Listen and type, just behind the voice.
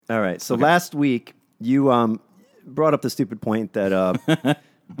All right. So last week you brought up the stupid point that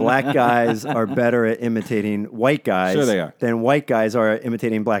black guys are better at imitating white guys Sure they are. than white guys are at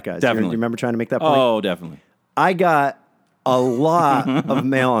imitating black guys. Definitely. You remember trying to make that point? Oh, definitely. I got a lot of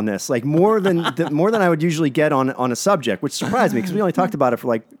mail on this, like more than I would usually get on a subject, which surprised me because we only talked about it for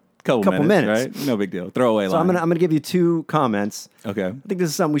like a couple minutes. Right? No big deal. Throwaway line. So I'm gonna give you 2 comments. Okay. I think this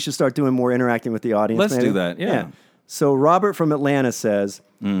is something we should start doing more, interacting with the audience. Let's maybe. do that. Yeah. So Robert from Atlanta says,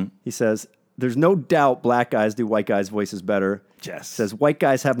 he says, there's no doubt black guys do white guys' voices better. Yes. Says white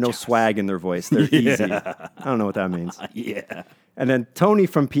guys have no swag in their voice. They're easy. I don't know what that means. Yeah. And then Tony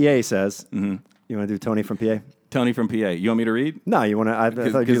from PA says, you want to do Tony from PA? Tony from PA. You want me to read? No, you want to? I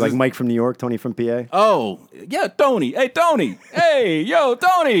thought you'd like Mike from New York, Tony from PA. Oh, yeah, Tony. Hey, Tony. Hey, yo,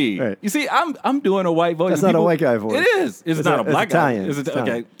 Tony. Right. You see, I'm doing a white voice. That's not a white guy voice. It is. It's not a black guy. Italian. Is it Italian.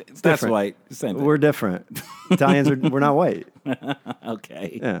 okay? That's different. white. Same thing. We're different. Italians we're not white.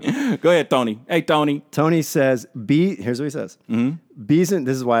 Okay. Yeah. Go ahead, Tony. Hey, Tony. Tony says, here's what he says. B's,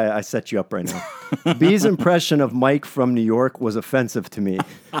 this is why I set you up right now. B's impression of Mike from New York was offensive to me.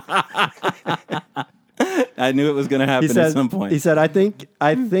 I knew it was going to happen at some point. He said, I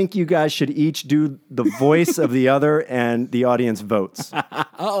think you guys should each do the voice of the other and the audience votes.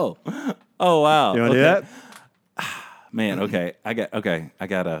 Oh, wow. You want to do that? Man, okay. I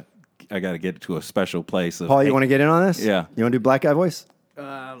gotta get to a special place. Paul, you want to get in on this? Yeah. You want to do black guy voice?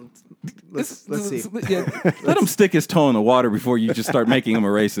 Let's see. Yeah, let him stick his toe in the water before you just start making him a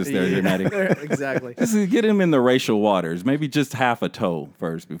racist there, Matty. Exactly. Just get him in the racial waters. Maybe just half a toe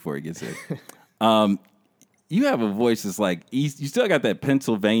first before he gets in. You have a voice that's like, you still got that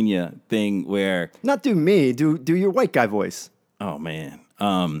Pennsylvania thing where... Not do me, do your white guy voice. Oh, man.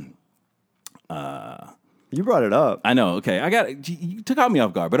 You brought it up. I know. Okay, you took me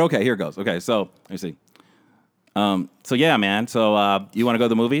off guard, but okay, here it goes. Okay, so let me see. So yeah, man. So you want to go to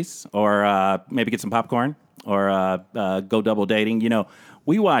the movies, or maybe get some popcorn, or go double dating? You know,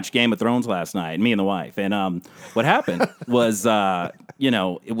 we watched Game of Thrones last night, me and the wife, and what happened was,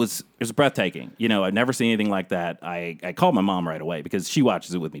 it was breathtaking. You know, I've never seen anything like that. I called my mom right away because she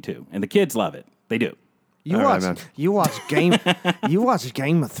watches it with me too, and the kids love it. They do. You watch Game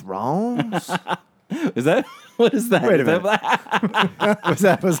of Thrones? Is that what is that? Wait a minute. was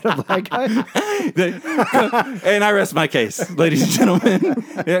that a black guy? And I rest my case, ladies and gentlemen.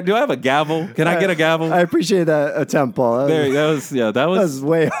 Yeah, do I have a gavel? Can I get a gavel? I appreciate that attempt, Paul. That was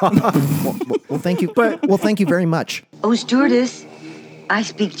way off. Well, thank you. Thank you very much. Oh, stewardess, I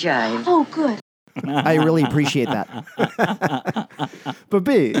speak jive. Oh, good. I really appreciate that. But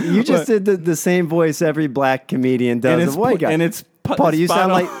B, you just did the same voice every black comedian does of white guy. And it's Paul, do you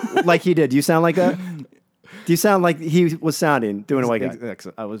sound like he did? Do you sound like that? Do you sound like he was sounding doing a white guy?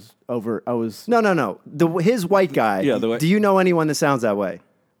 I was. No. His white guy. Yeah, do you know anyone that sounds that way?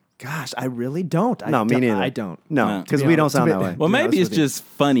 Gosh, I really don't. Me neither. I don't. No, because we don't sound that way. Well, maybe it's just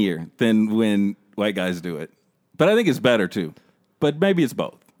funnier than when white guys do it. But I think it's better too. But maybe it's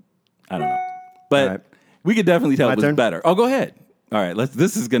both. I don't know. But right. We could definitely tell My it was turn? better. Oh, go ahead. All right,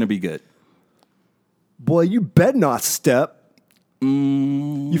 this is going to be good. Boy, you bet not step.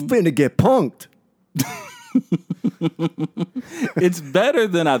 You finna get punked. It's better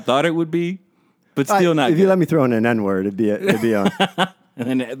than I thought it would be, but still not If good. you let me throw in an N-word, it'd be on.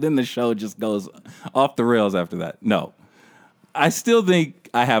 And then the show just goes off the rails after that. No. I still think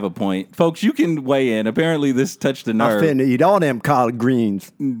I have a point. Folks, you can weigh in. Apparently this touched a I'm nerve. finna eat all them collard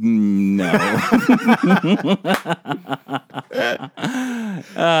greens. No.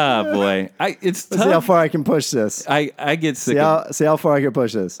 Boy. It's tough. Let's see how far I can push this. I get sick of See how far I can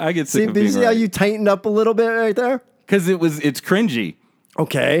push this. I get sick of you being see how right. you tightened up a little bit right there? because it's cringy.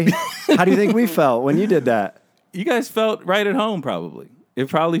 Okay. How do you think we felt when you did that? You guys felt right at home, probably. It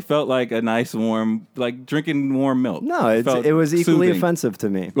probably felt like a nice warm, like drinking warm milk. No, it was equally soothing. offensive to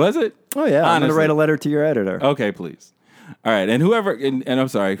me. Was it? Oh, yeah. I'm going to Honestly. write a letter to your editor. Okay, please. All right, and whoever, and I'm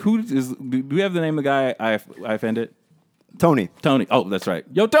sorry, do we have the name of the guy I offended? Tony. Tony. Oh, that's right.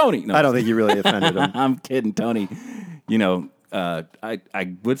 Yo, Tony. No, I don't think you really offended him. I'm kidding, Tony. You know, I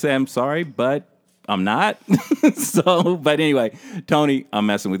would say I'm sorry, but I'm not. But anyway, Tony, I'm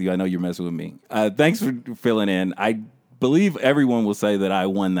messing with you. I know you're messing with me. Thanks for filling in. I believe everyone will say that I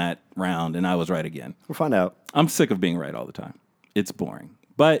won that round, and I was right again. We'll find out. I'm sick of being right all the time. It's boring.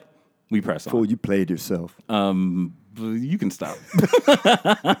 But we press on. Fool, you played yourself. You can stop.